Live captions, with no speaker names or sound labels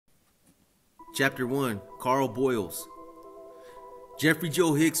Chapter 1, Carl Boyles. Jeffrey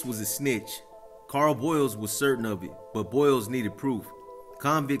Joe Hicks was a snitch. Carl Boyles was certain of it, but Boyles needed proof.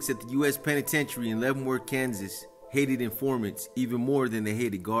 Convicts at the U.S. Penitentiary in Leavenworth, Kansas hated informants even more than they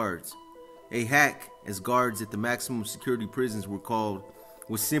hated guards. A hack, as guards at the maximum security prisons were called,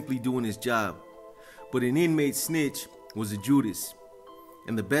 was simply doing his job. But an inmate snitch was a Judas.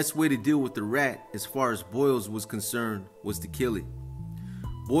 And the best way to deal with the rat, as far as Boyles was concerned, was to kill it.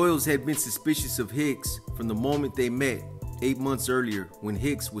 Boyles had been suspicious of Hicks from the moment they met 8 months earlier, when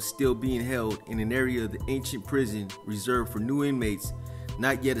Hicks was still being held in an area of the ancient prison reserved for new inmates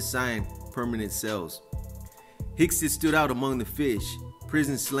not yet assigned permanent cells. Hicks had stood out among the fish,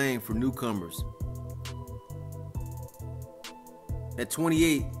 prison slang for newcomers. At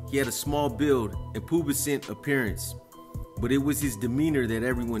 28, he had a small build and pubescent appearance, but it was his demeanor that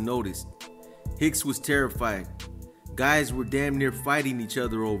everyone noticed. Hicks was terrified. Guys were damn near fighting each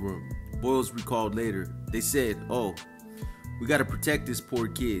other over him, Boyles recalled later. They said, "Oh, we gotta protect this poor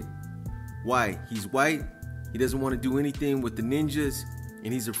kid. Why? He's white, he doesn't want to do anything with the ninjas,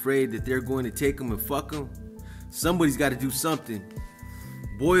 and he's afraid that they're going to take him and fuck him. Somebody's got to do something."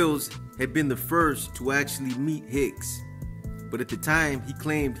 Boyles had been the first to actually meet Hicks, but at the time he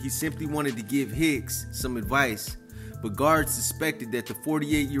claimed he simply wanted to give Hicks some advice, but guards suspected that the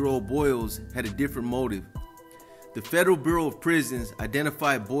 48-year-old Boyles had a different motive. The Federal Bureau of Prisons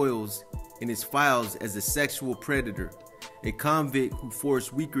identified Boyles in its files as a sexual predator, a convict who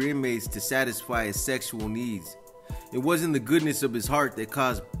forced weaker inmates to satisfy his sexual needs. It wasn't the goodness of his heart that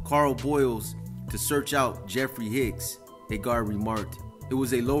caused Carl Boyles to search out Jeffrey Hicks, a guard remarked. It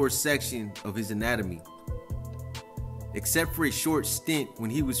was a lower section of his anatomy. Except for a short stint when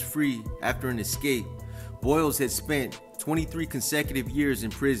he was free after an escape, Boyles had spent 23 consecutive years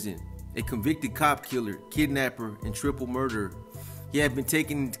in prison. A convicted cop killer, kidnapper, and triple murderer. He had been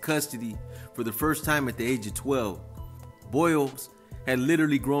taken into custody for the first time at the age of 12. Boyles had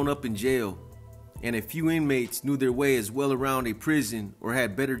literally grown up in jail, and a few inmates knew their way as well around a prison or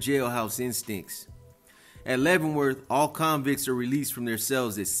had better jailhouse instincts. At Leavenworth, all convicts are released from their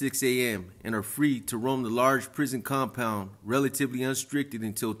cells at 6 a.m. and are free to roam the large prison compound relatively unrestricted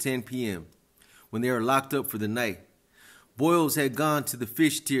until 10 p.m. when they are locked up for the night. Boyles had gone to the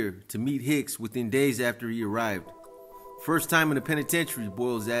fish tier to meet Hicks within days after he arrived. "First time in the penitentiary?"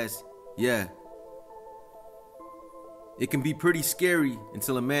 Boyles asked. "Yeah." "It can be pretty scary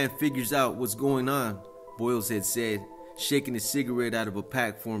until a man figures out what's going on," Boyles had said, shaking a cigarette out of a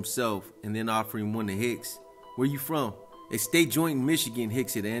pack for himself and then offering one to Hicks. "Where you from?" "A state joint in Michigan,"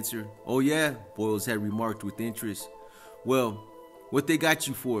 Hicks had answered. "Oh yeah," Boyles had remarked with interest. "Well, what they got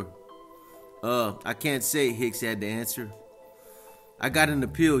you for?" I can't say," Hicks had to answer. "I got an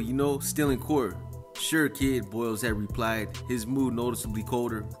appeal, you know, still in court." "Sure, kid," Boyles had replied, his mood noticeably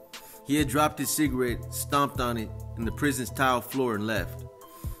colder. He had dropped his cigarette, stomped on it in the prison's tile floor, and left.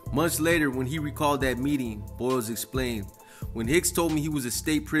 Months later, when he recalled that meeting, Boyles explained, "When Hicks told me he was a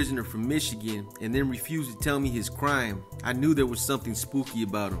state prisoner from Michigan and then refused to tell me his crime, I knew there was something spooky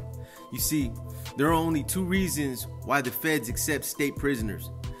about him. You see, there are only two reasons why the feds accept state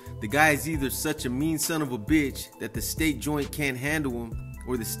prisoners. The guy is either such a mean son of a bitch that the state joint can't handle him,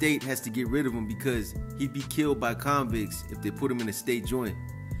 or the state has to get rid of him because he'd be killed by convicts if they put him in a state joint."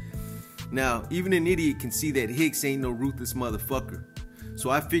 Now, even an idiot can see that Hicks ain't no ruthless motherfucker. So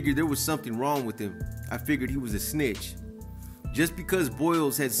I figured there was something wrong with him. I figured he was a snitch. Just because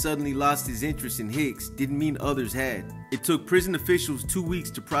Boyles had suddenly lost his interest in Hicks didn't mean others had. It took prison officials 2 weeks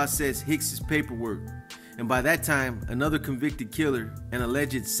to process Hicks's paperwork, and by that time, another convicted killer, an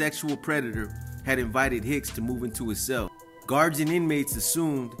alleged sexual predator, had invited Hicks to move into his cell. Guards and inmates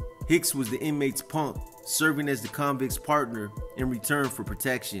assumed Hicks was the inmate's punk, serving as the convict's partner in return for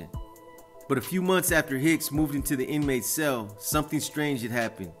protection. But a few months after Hicks moved into the inmate's cell, something strange had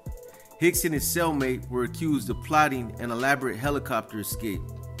happened. Hicks and his cellmate were accused of plotting an elaborate helicopter escape.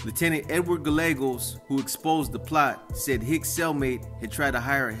 Lieutenant Edward Gallegos, who exposed the plot, said Hicks' cellmate had tried to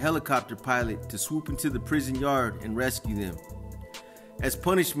hire a helicopter pilot to swoop into the prison yard and rescue them. As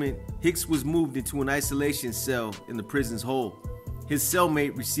punishment, Hicks was moved into an isolation cell in the prison's hold. His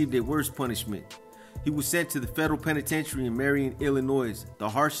cellmate received a worse punishment. He was sent to the federal penitentiary in Marion, Illinois, the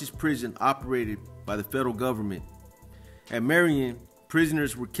harshest prison operated by the federal government. At Marion,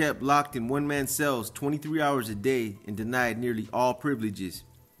 prisoners were kept locked in one-man cells 23 hours a day and denied nearly all privileges.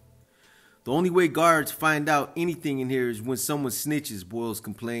 "The only way guards find out anything in here is when someone snitches," Boyles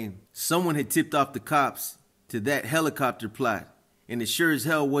complained. "Someone had tipped off the cops to that helicopter plot, and it sure as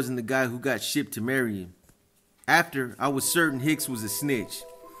hell wasn't the guy who got shipped to Marion. After, I was certain Hicks was a snitch."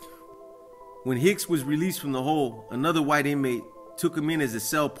 When Hicks was released from the hole, another white inmate took him in as a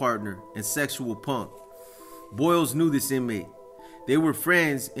cell partner and sexual punk. Boyles knew this inmate. They were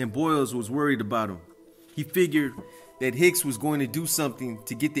friends, and Boyles was worried about him. He figured that Hicks was going to do something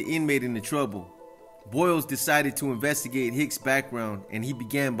to get the inmate into trouble. Boyles decided to investigate Hicks' background, and he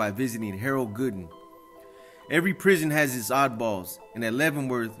began by visiting Harold Gooden. Every prison has its oddballs, and at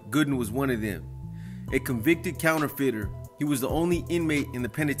Leavenworth, Gooden was one of them. A convicted counterfeiter, he was the only inmate in the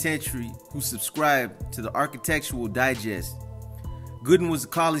penitentiary who subscribed to the Architectural Digest. Gooden was a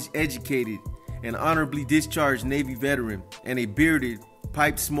college-educated and honorably discharged Navy veteran and a bearded,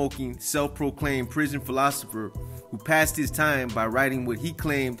 pipe-smoking, self-proclaimed prison philosopher who passed his time by writing what he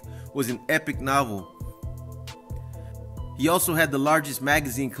claimed was an epic novel. He also had the largest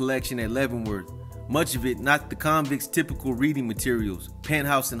magazine collection at Leavenworth, much of it not the convicts' typical reading materials,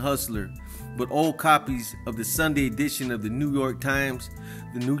 Penthouse and Hustler, but old copies of the Sunday edition of the New York Times,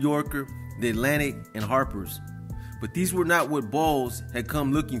 the New Yorker, the Atlantic, and Harper's. But these were not what Boyles had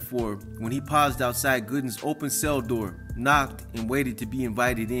come looking for when he paused outside Gooden's open cell door, knocked, and waited to be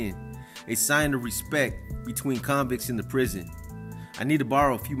invited in, a sign of respect between convicts in the prison. "I need to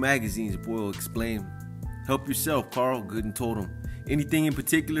borrow a few magazines," Boyle explained. "Help yourself, Carl," Gooden told him. "Anything in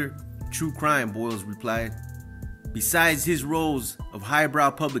particular?" "True crime," Boyles replied. Besides his rows of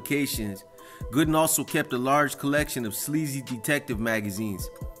highbrow publications, Gooden also kept a large collection of sleazy detective magazines.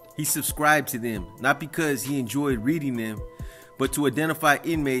 He subscribed to them, not because he enjoyed reading them, but to identify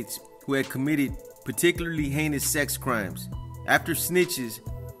inmates who had committed particularly heinous sex crimes. After snitches,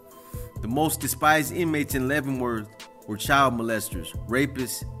 the most despised inmates in Leavenworth were child molesters,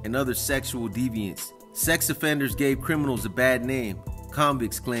 rapists, and other sexual deviants. Sex offenders gave criminals a bad name,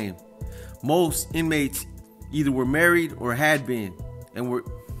 convicts claimed. Most inmates either were married or had been, and were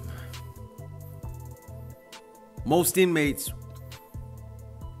Most inmates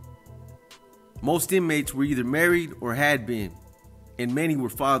were either married or had been, and many were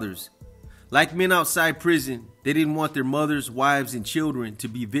fathers. Like men outside prison, they didn't want their mothers, wives, and children to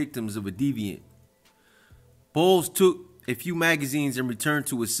be victims of a deviant. Boyles took a few magazines and returned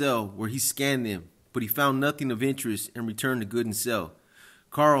to his cell, where he scanned them, but he found nothing of interest and returned to Gooden's cell.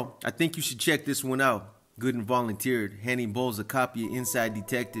 "Carl, I think you should check this one out," Gooden volunteered, handing Boyles a copy of Inside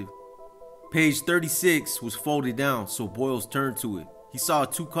Detective. Page 36 was folded down, so Boyles turned to it. He saw a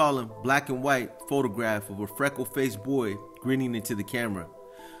 2-column, black and white photograph of a freckle-faced boy grinning into the camera.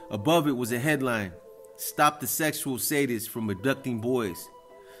 Above it was a headline, "Stop the Sexual Sadists from Abducting Boys."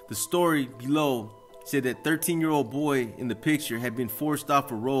 The story below said that 13-year-old boy in the picture had been forced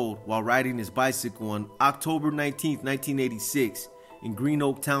off a road while riding his bicycle on October 19, 1986 in Green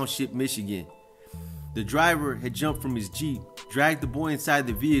Oak Township, Michigan. The driver had jumped from his Jeep, dragged the boy inside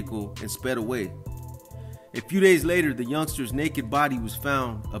the vehicle, and sped away. A few days later, the youngster's naked body was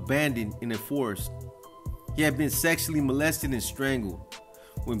found abandoned in a forest. He had been sexually molested and strangled.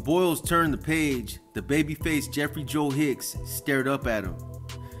 When Boyles turned the page, the baby-faced Jeffrey Joe Hicks stared up at him.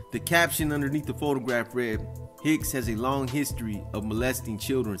 The caption underneath the photograph read, "Hicks has a long history of molesting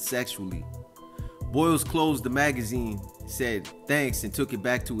children sexually." Boyles closed the magazine, said thanks, and took it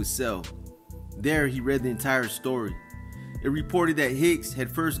back to his cell. There he read the entire story. It reported that Hicks had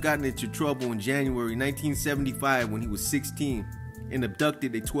first gotten into trouble in January 1975 when he was 16 and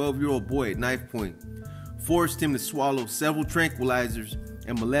abducted a 12-year-old boy at knife point, forced him to swallow several tranquilizers,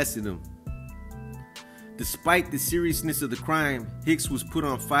 and molested him. Despite the seriousness of the crime, Hicks was put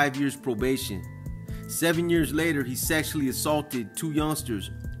on 5 years probation. 7 years later, he sexually assaulted 2 youngsters,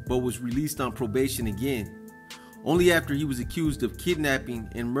 but was released on probation again. Only after he was accused of kidnapping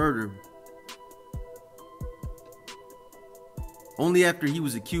and murder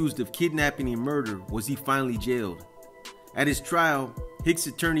was he finally jailed. At his trial, Hicks'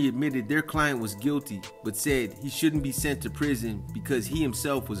 attorney admitted their client was guilty, but said he shouldn't be sent to prison because he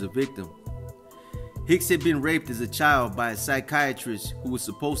himself was a victim. Hicks had been raped as a child by a psychiatrist who was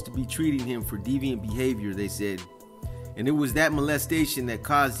supposed to be treating him for deviant behavior, they said, and it was that molestation that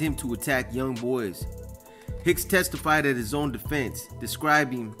caused him to attack young boys. Hicks testified at his own defense,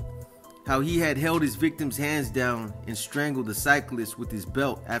 describing how he had held his victim's hands down and strangled a cyclist with his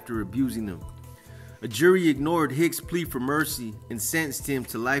belt after abusing him. A jury ignored Hicks' plea for mercy and sentenced him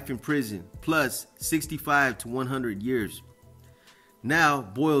to life in prison, plus 65 to 100 years. Now,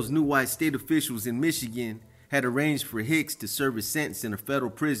 Boyles knew why state officials in Michigan had arranged for Hicks to serve his sentence in a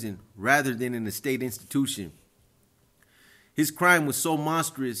federal prison rather than in a state institution. His crime was so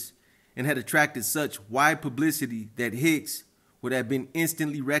monstrous and had attracted such wide publicity that Hicks would have been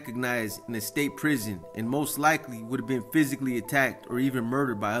instantly recognized in a state prison and most likely would have been physically attacked or even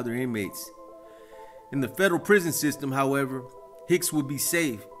murdered by other inmates. In the federal prison system, however, Hicks would be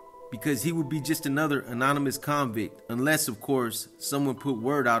safe. because he would be just another anonymous convict, unless, of course, someone put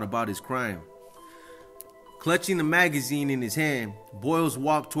word out about his crime. Clutching the magazine in his hand, Boyles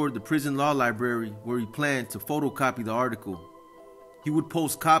walked toward the prison law library where he planned to photocopy the article. He would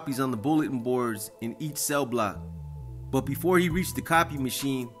post copies on the bulletin boards in each cell block. But before he reached the copy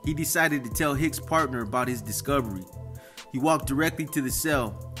machine, he decided to tell Hicks' partner about his discovery. He walked directly to the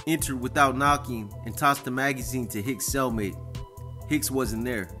cell, entered without knocking, and tossed the magazine to Hicks' cellmate. Hicks wasn't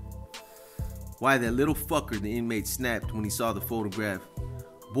there. Why, that little fucker, the inmate snapped when he saw the photograph.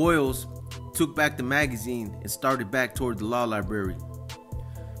 Boyles took back the magazine and started back toward the law library.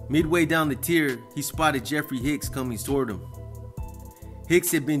 Midway down the tier, he spotted Jeffrey Hicks coming toward him.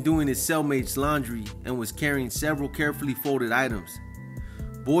 Hicks had been doing his cellmate's laundry and was carrying several carefully folded items.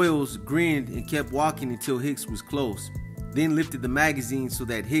 Boyles grinned and kept walking until Hicks was close, then lifted the magazine so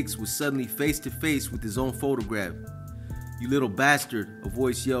that Hicks was suddenly face to face with his own photograph. "You little bastard," a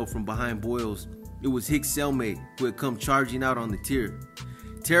voice yelled from behind Boyles. It was Hicks' cellmate who had come charging out on the tier.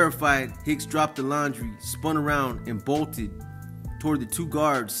 Terrified, Hicks dropped the laundry, spun around, and bolted toward the two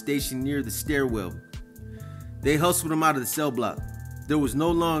guards stationed near the stairwell. They hustled him out of the cell block. There was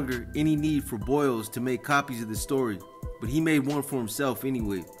no longer any need for Boyles to make copies of the story, but he made one for himself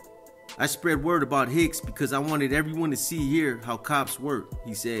anyway. "I spread word about Hicks because I wanted everyone to see here how cops work,"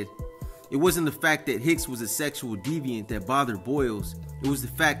 he said. It wasn't the fact that Hicks was a sexual deviant that bothered Boyles. It was the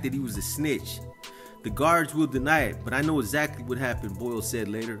fact that he was a snitch. "The guards will deny it, but I know exactly what happened," Boyles said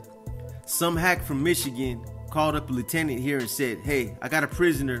later. "Some hack from Michigan called up a lieutenant here and said, 'Hey, I got a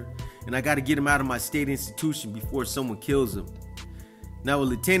prisoner and I got to get him out of my state institution before someone kills him.' Now a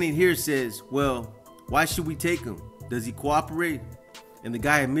lieutenant here says, 'Well, why should we take him? Does he cooperate?' And the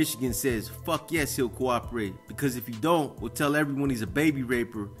guy in Michigan says, 'Fuck yes, he'll cooperate, because if he don't, we'll tell everyone he's a baby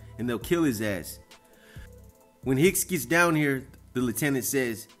raper and they'll kill his ass.' When Hicks gets down here, the lieutenant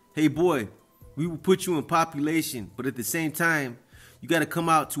says, 'Hey boy, we will put you in population, but at the same time, you got to come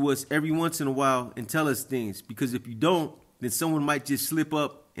out to us every once in a while and tell us things, because if you don't, then someone might just slip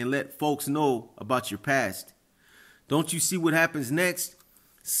up and let folks know about your past.' Don't you see what happens next?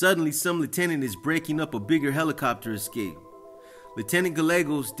 Suddenly, some lieutenant is breaking up a bigger helicopter escape. Lieutenant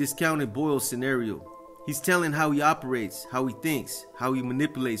Gallegos discounted Boyles' scenario. He's telling how he operates, how he thinks, how he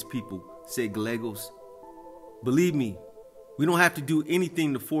manipulates people," said Gallegos. "Believe me, we don't have to do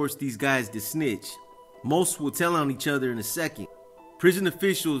anything to force these guys to snitch. Most will tell on each other in a second." Prison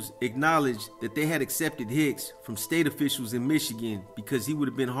officials acknowledged that they had accepted Hicks from state officials in Michigan because he would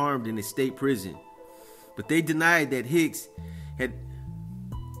have been harmed in a state prison. But they denied that Hicks had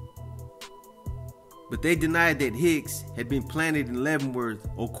been planted in Leavenworth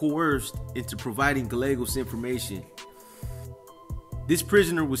or coerced into providing Gallegos information. This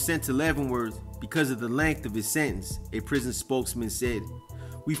prisoner was sent to Leavenworth because of the length of his sentence, a prison spokesman said.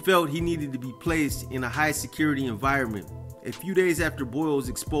 "We felt he needed to be placed in a high security environment." A few days after Boyles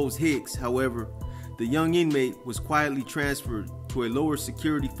exposed Hicks, however, the young inmate was quietly transferred to a lower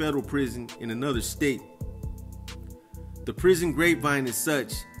security federal prison in another state. "The prison grapevine is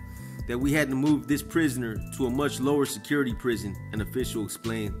such that we had to move this prisoner to a much lower security prison," an official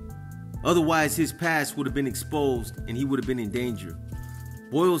explained. "Otherwise, his past would have been exposed and he would have been in danger."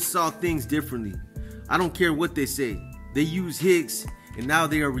 Boyles saw things differently. "I don't care what they say. They use Hicks and now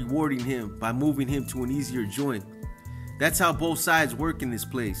they are rewarding him by moving him to an easier joint. That's how both sides work in this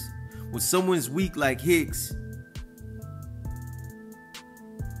place. When someone weak like Hicks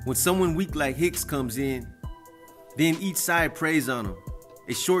comes in, then each side preys on him."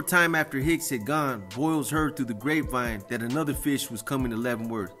 A short time after Hicks had gone, Boyles heard through the grapevine that another fish was coming to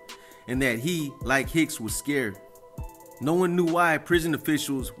Leavenworth, and that he, like Hicks, was scared. No one knew why prison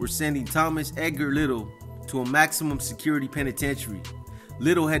officials were sending Thomas Edgar Little to a maximum security penitentiary.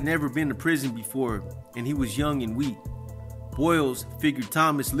 Little had never been to prison before, and he was young and weak. Boyles figured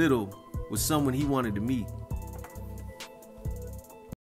Thomas Little was someone he wanted to meet.